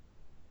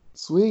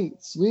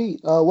Sweet, sweet.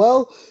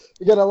 Well,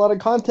 we got a lot of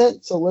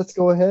content, so let's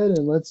go ahead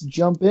and let's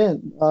jump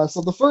in.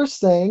 So the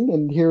first thing,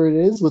 and here it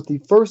is with the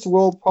first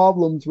world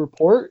problems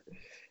report,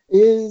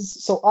 is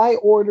so I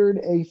ordered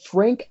a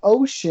Frank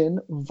Ocean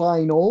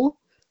vinyl.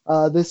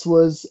 This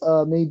was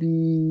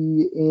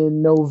maybe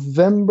in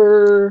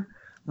November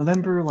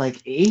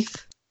like 8th,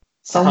 Uh-huh.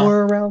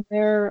 somewhere around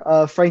there.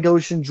 Frank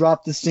Ocean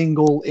dropped the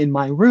single In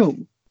My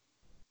Room,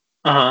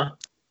 Uh-huh.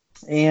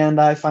 and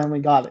I finally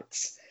got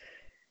it.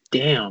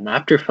 Damn,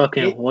 after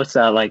fucking, It what's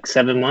that, like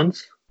 7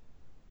 months?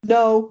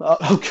 No,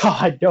 oh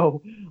God,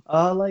 no.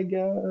 Like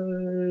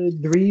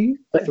Wait,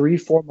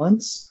 4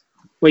 months.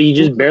 wait, you It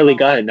was just barely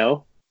got it,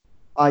 no?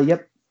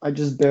 yep. I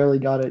just barely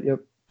got it. Yep.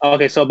 Oh,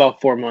 okay, so about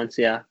 4 months,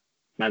 yeah.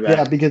 My Yeah,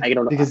 bad. because I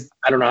don't know. because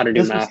I don't know how to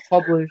do this was math.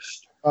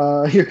 published.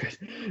 You're good.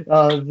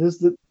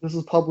 This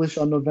was published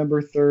on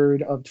November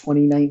 3rd of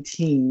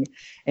 2019,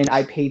 and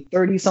I paid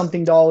 30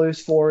 something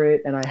dollars for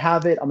it, and I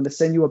have it. I'm gonna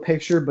send you a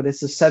picture, but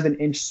it's a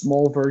 7-inch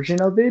small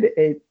version of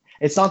it.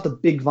 It's not the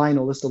big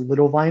vinyl, it's the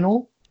little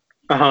vinyl.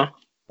 Uh-huh.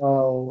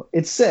 Oh,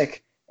 it's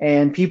sick.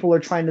 And people are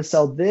trying to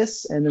sell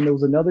this. And then there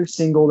was another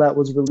single that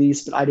was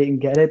released, but I didn't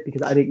get it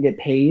because I didn't get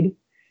paid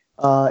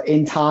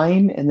in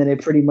time. And then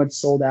it pretty much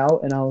sold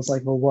out. And I was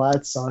like, well,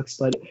 that sucks.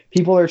 But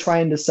people are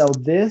trying to sell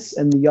this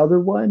and the other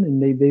one.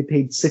 And they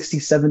paid 60,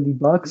 $70.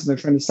 And they're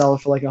trying to sell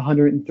it for like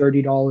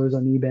 $130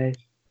 on eBay.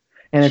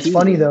 And it's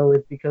funny Jesus. though,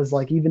 it's because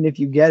like even if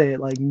you get it,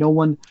 like no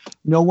one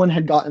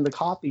had gotten the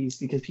copies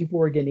because people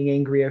were getting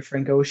angry at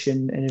Frank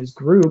Ocean and his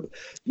group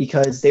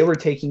because they were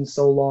taking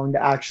so long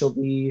to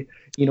actually,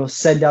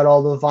 send out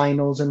all the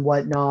vinyls and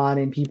whatnot,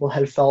 and people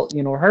had felt,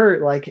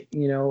 hurt, like,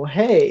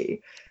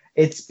 hey,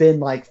 it's been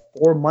like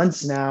 4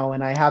 months now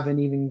and I haven't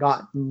even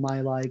gotten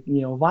my like,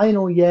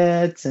 vinyl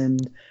yet. And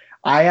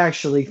I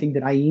actually think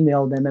that I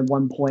emailed them at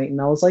one point and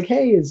I was like,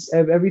 hey, is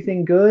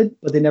everything good?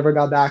 But they never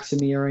got back to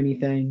me or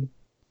anything.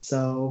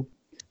 So,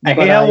 I hate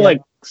but how I,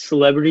 like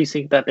celebrities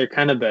think that they're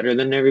kind of better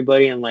than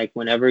everybody, and like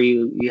whenever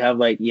you have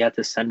like you have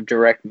to send a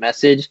direct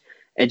message,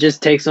 it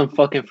just takes them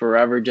fucking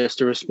forever just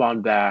to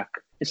respond back.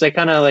 It's like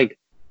kind of like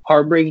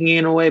heartbreaking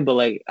in a way, but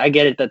like I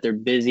get it that they're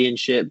busy and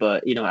shit,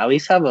 but at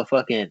least have a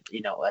fucking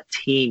a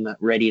team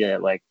ready to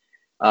like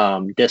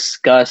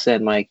discuss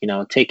and like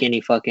take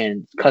any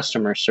fucking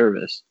customer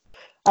service.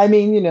 I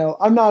mean,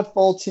 I'm not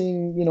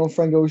faulting,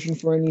 Frank Ocean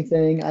for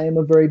anything. I am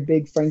a very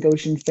big Frank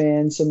Ocean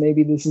fan, so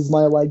maybe this is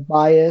my like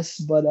bias,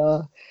 but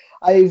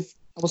I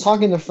was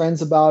talking to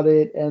friends about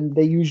it, and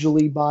they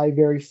usually buy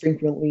very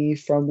frequently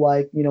from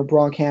like,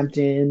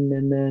 Brockhampton,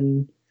 and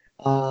then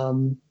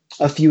um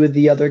a few of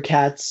the other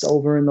cats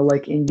over in the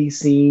like indie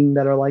scene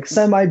that are like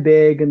semi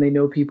big, and they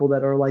know people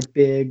that are like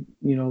big,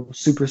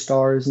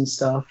 superstars and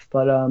stuff.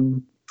 But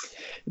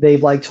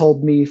they've like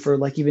told me for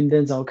like even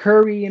Denzel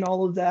Curry and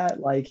all of that,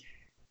 like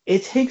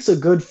it takes a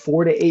good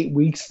 4 to 8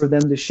 weeks for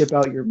them to ship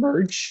out your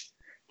merch.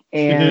 Hmm.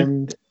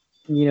 And,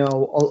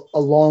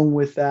 along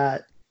with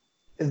that,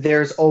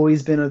 there's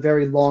always been a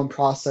very long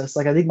process.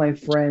 Like, I think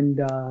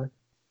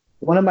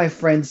one of my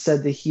friends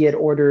said that he had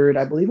ordered,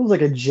 I believe it was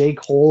like a J.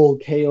 Cole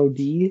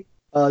KOD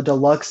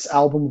deluxe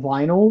album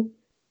vinyl.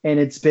 And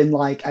it's been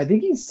like, I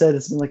think he said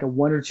it's been like a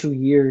 1 or 2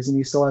 years and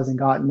he still hasn't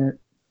gotten it.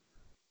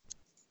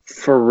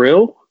 For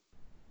real?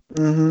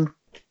 Hmm.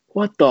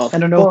 What the I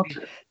don't know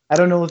fuck? I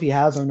don't know if he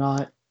has or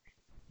not.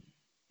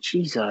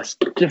 Jesus.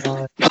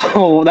 Uh,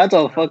 Oh, that's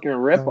a fucking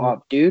rip so, off,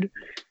 dude.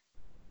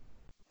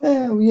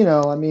 I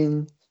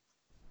mean,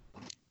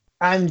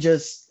 I'm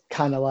just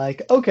kind of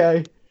like,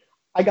 okay,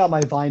 I got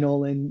my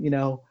vinyl, and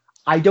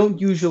I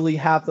don't usually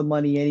have the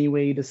money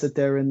anyway to sit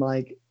there and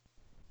like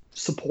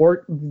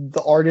support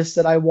the artist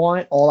that I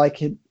want.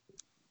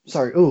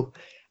 Sorry, ooh,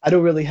 I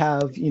don't really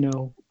have,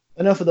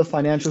 enough of the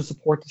financial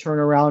support to turn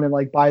around and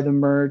like buy the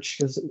merch,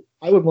 because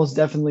I would most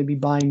definitely be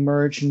buying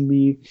merch and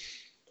be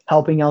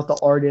helping out the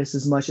artist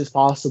as much as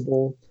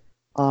possible.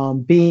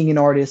 Being an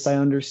artist, I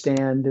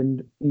understand,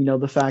 and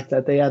the fact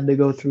that they had to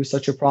go through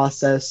such a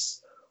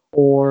process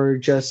or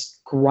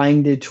just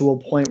grinded to a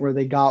point where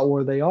they got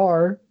where they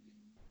are.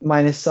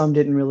 Minus some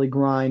didn't really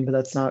grind, but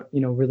that's not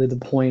really the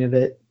point of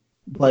it.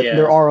 But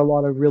there Yeah. are a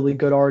lot of really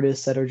good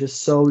artists that are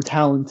just so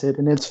talented,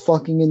 and it's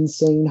fucking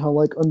insane how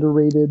like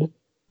underrated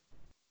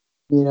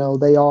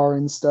they are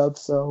and stuff.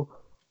 So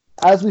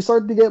as we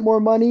start to get more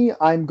money,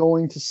 I'm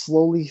going to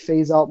slowly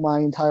phase out my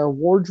entire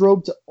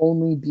wardrobe to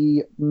only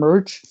be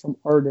merch from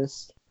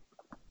artists.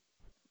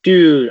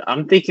 Dude,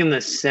 I'm thinking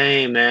the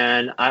same,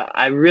 man.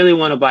 I really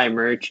want to buy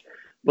merch,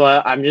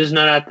 but I'm just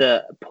not at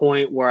the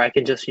point where I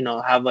can just,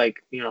 have like,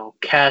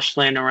 cash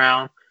laying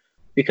around Oh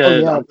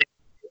because yeah.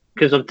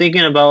 I'm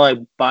thinking about like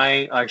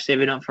buying or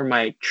saving up for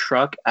my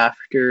truck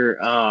after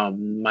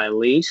my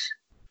lease.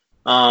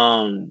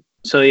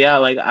 So yeah,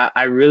 like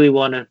I really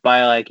want to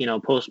buy like,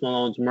 Post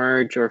Malone's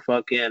merch or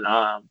fucking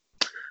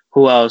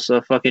who else?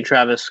 Fucking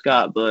Travis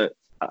Scott, but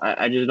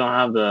I just don't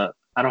have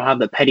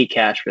the petty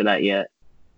cash for that yet.